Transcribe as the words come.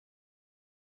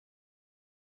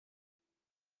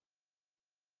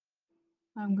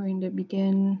I'm going to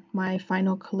begin my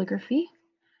final calligraphy.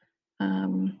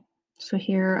 So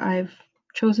here I've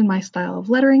chosen my style of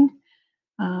lettering,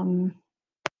 and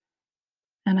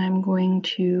I'm going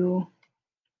to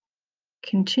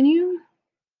continue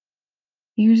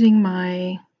using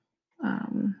my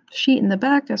sheet in the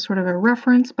back as sort of a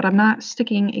reference, but I'm not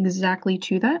sticking exactly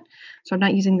to that. So I'm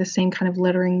not using the same kind of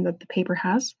lettering that the paper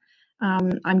has.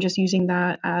 I'm just using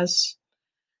that as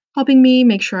helping me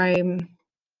make sure I'm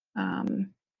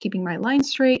keeping my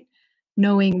lines straight,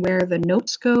 knowing where the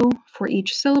notes go for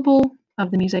each syllable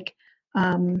of the music,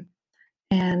 and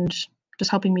just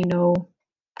helping me know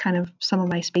kind of some of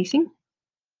my spacing.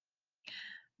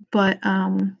 But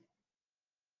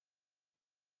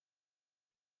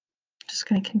just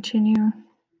going to continue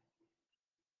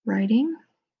writing.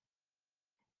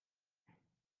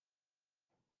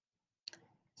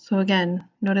 So again,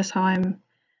 notice how I'm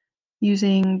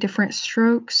using different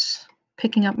strokes,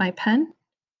 picking up my pen.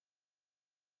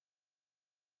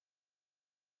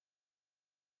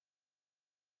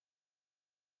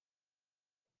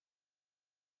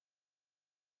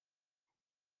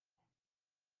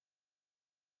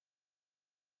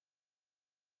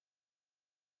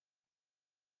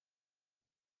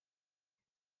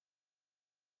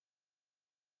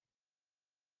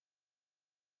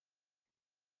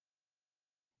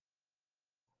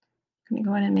 I'm going to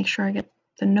go ahead and make sure I get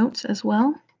the notes as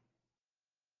well.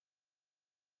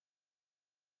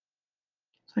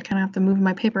 So I kind of have to move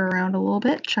my paper around a little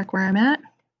bit, check where I'm at.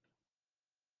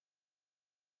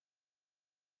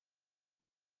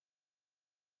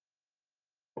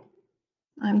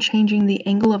 I'm changing the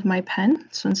angle of my pen.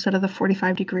 So instead of the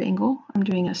 45-degree angle, I'm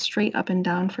doing a straight up and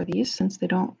down for these since they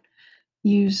don't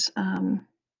use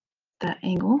that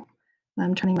angle.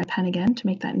 I'm turning my pen again to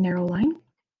make that narrow line.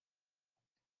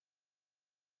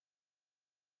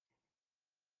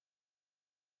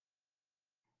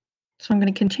 So I'm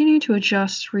going to continue to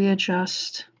adjust,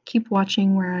 readjust, keep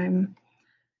watching where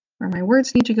my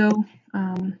words need to go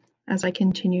as I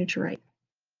continue to write.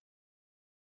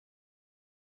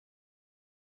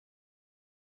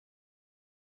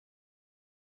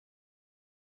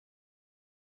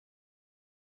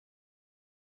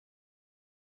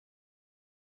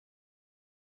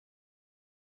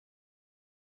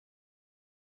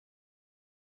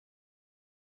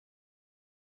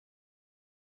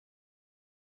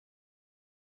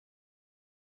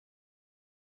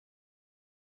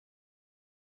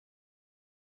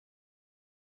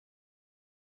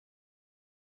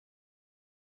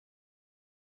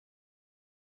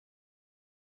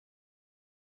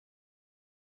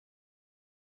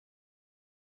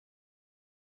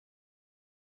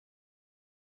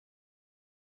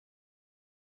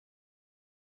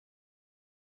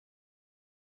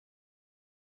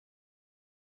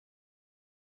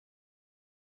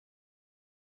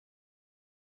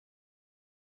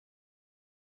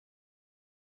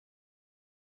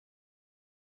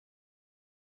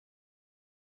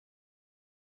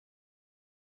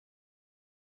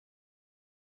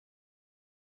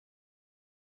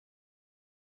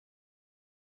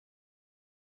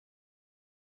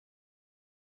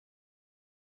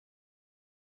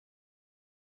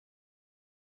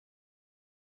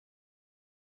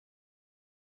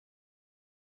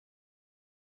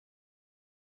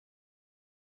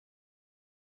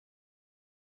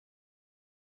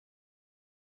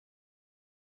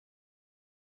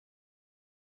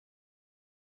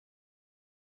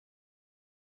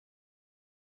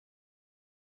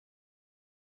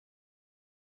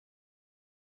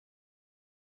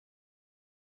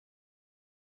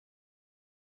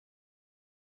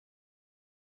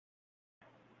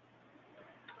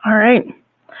 All right.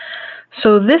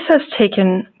 So this has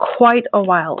taken quite a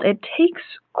while. It takes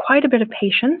quite a bit of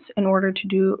patience in order to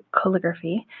do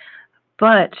calligraphy,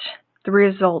 but the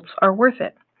results are worth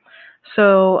it.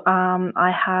 So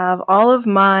I have all of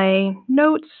my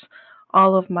notes,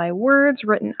 all of my words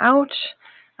written out.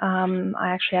 I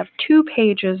actually have 2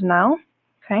 pages now,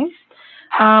 okay?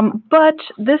 But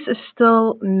this is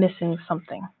still missing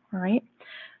something, all right?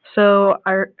 So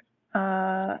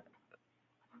I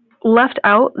left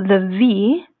out the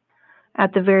V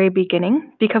at the very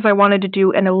beginning because I wanted to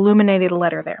do an illuminated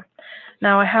letter there.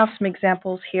 Now I have some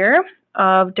examples here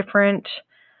of different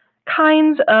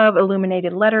kinds of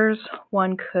illuminated letters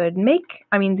one could make.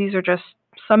 I mean, these are just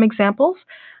some examples,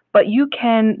 but you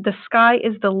can, the sky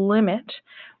is the limit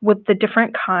with the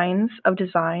different kinds of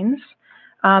designs.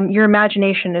 Your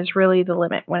imagination is really the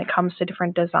limit when it comes to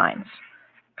different designs,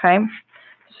 okay?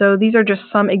 So these are just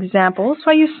some examples. So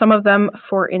I used some of them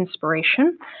for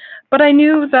inspiration, but I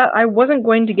knew that I wasn't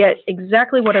going to get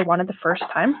exactly what I wanted the first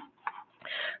time.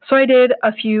 So I did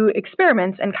a few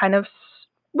experiments and kind of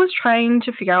was trying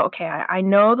to figure out, okay, I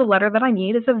know the letter that I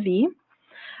need is a V.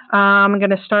 I'm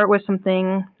going to start with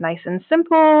something nice and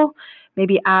simple,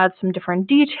 maybe add some different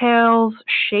details,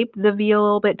 shape the V a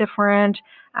little bit different,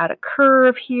 add a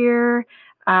curve here,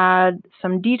 add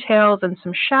some details and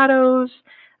some shadows.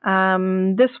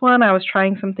 This one, I was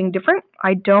trying something different.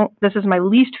 This is my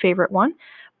least favorite one,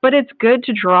 but it's good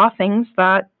to draw things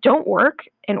that don't work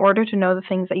in order to know the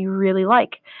things that you really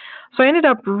like. So I ended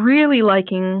up really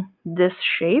liking this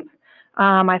shape.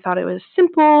 I thought it was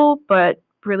simple, but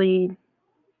really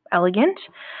elegant.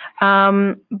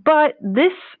 But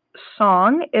this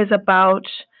song is about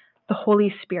the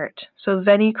Holy Spirit. So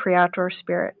Veni Creator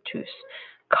Spiritus,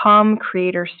 come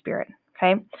Creator Spirit.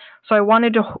 Okay, so I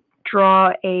wanted to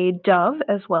draw a dove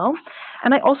as well,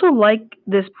 and I also like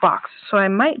this box, so I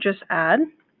might just add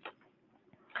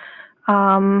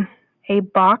a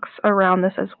box around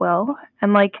this as well,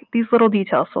 and like these little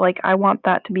details. So like I want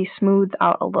that to be smoothed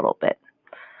out a little bit.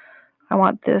 I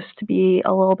want this to be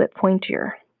a little bit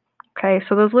pointier. Okay,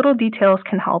 so those little details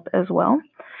can help as well.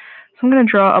 So I'm going to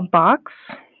draw a box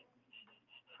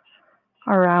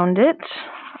around it.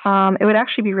 It would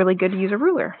actually be really good to use a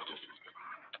ruler.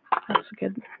 That's a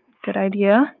good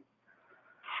idea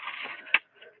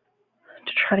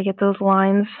to try to get those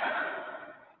lines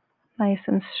nice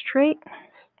and straight.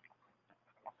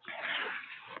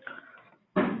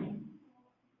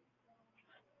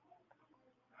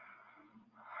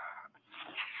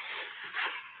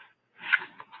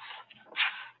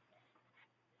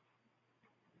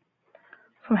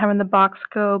 So I'm having the box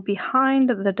go behind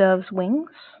the dove's wings.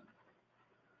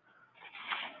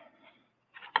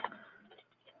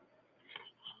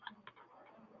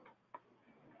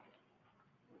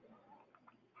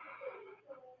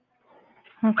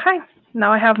 Okay,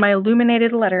 now I have my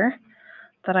illuminated letter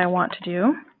that I want to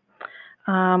do.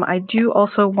 I do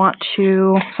also want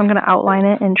to, so I'm going to outline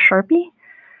it in Sharpie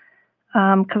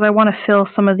because I want to fill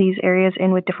some of these areas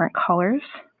in with different colors.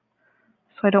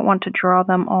 So I don't want to draw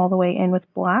them all the way in with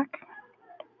black.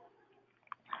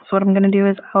 So what I'm going to do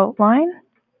is outline.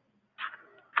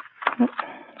 Oops,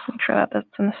 let's make sure that that's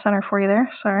in the center for you there.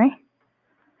 Sorry.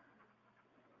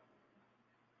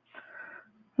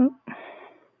 Oops.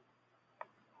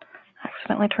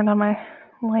 Accidentally turned on my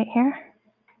light here.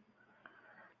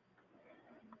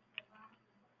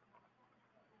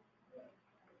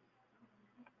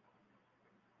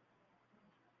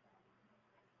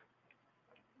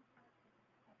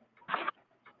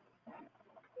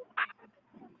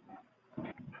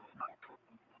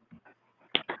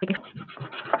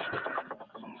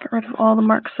 Get rid of all the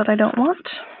marks that I don't want.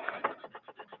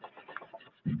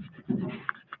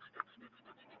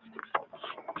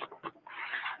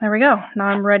 There we go. Now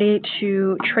I'm ready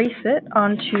to trace it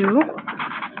onto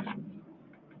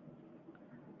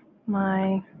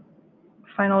my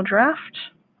final draft.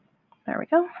 There we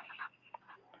go.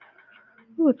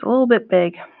 Ooh, it's a little bit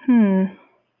big.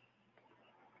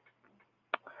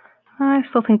 I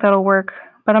still think that'll work,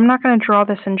 but I'm not going to draw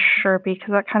this in Sharpie because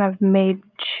that kind of made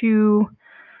too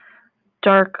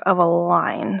dark of a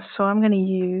line. So I'm going to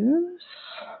use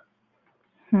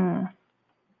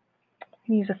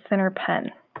a thinner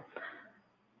pen.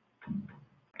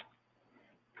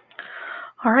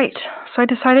 All right, so I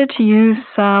decided to use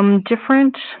some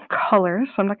different colors.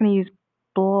 So I'm not going to use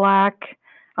black.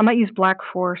 I might use black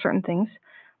for certain things.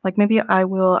 Like maybe I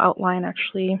will outline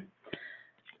actually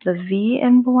the V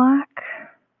in black.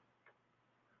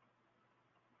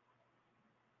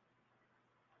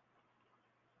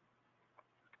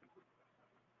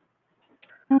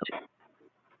 I'm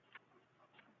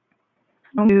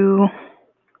going to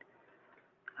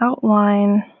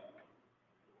outline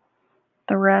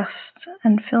the rest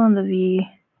and fill in the V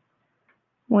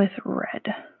with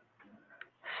red,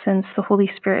 since the Holy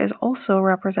Spirit is also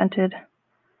represented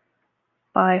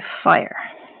by fire.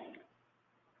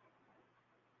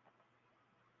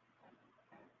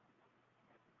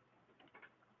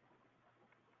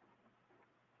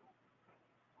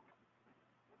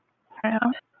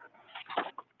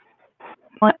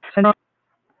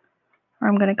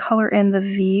 I'm going to color in the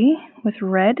V with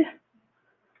red.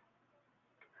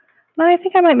 Now I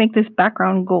think I might make this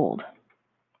background gold.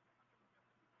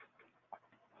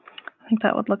 I think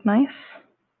that would look nice.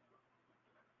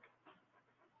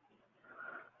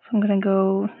 So I'm going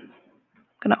to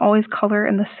always color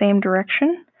in the same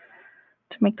direction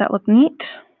to make that look neat.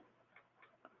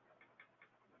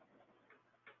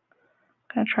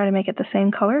 I'm going to try to make it the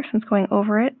same color since going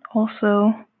over it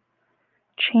also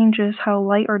changes how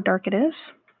light or dark it is.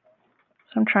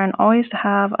 So I'm trying always to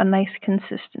have a nice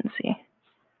consistency.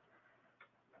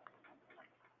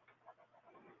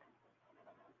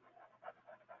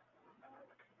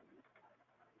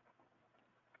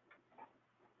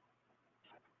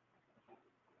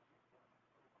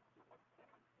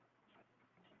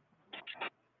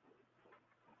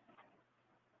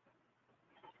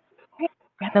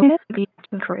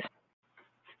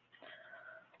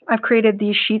 I've created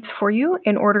these sheets for you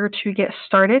in order to get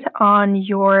started on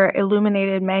your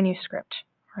illuminated manuscript,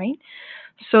 right?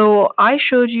 So I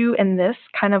showed you in this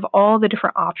kind of all the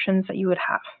different options that you would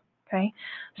have, okay?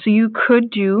 So you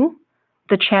could do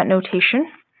the chant notation.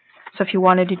 So if you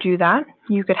wanted to do that,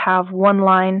 you could have one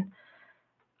line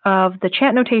of the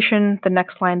chant notation, the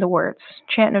next line the words.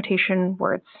 Chant notation,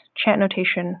 words. Chant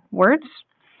notation, words.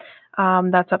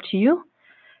 That's up to you.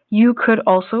 You could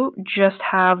also just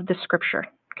have the scripture,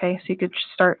 okay? So you could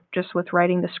start just with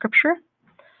writing the scripture.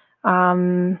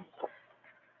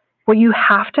 What you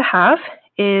have to have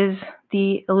is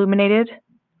the illuminated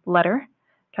letter,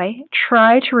 okay?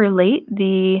 Try to relate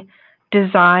the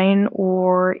design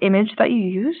or image that you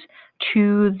use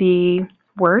to the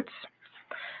words.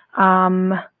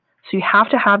 So you have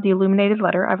to have the illuminated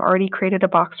letter. I've already created a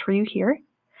box for you here.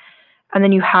 And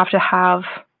then you have to have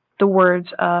the words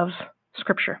of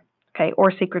scripture, okay,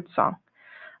 or sacred song.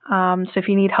 So if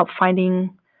you need help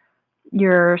finding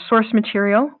your source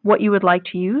material, what you would like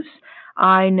to use,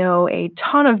 I know a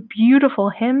ton of beautiful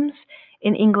hymns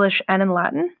in English and in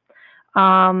Latin.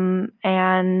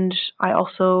 And I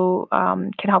also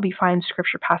can help you find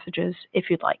scripture passages if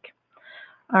you'd like.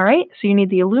 All right, so you need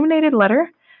the illuminated letter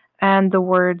and the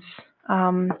words.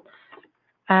 And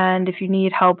if you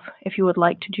need help, if you would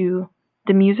like to do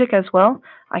the music as well,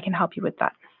 I can help you with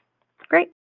that. Great.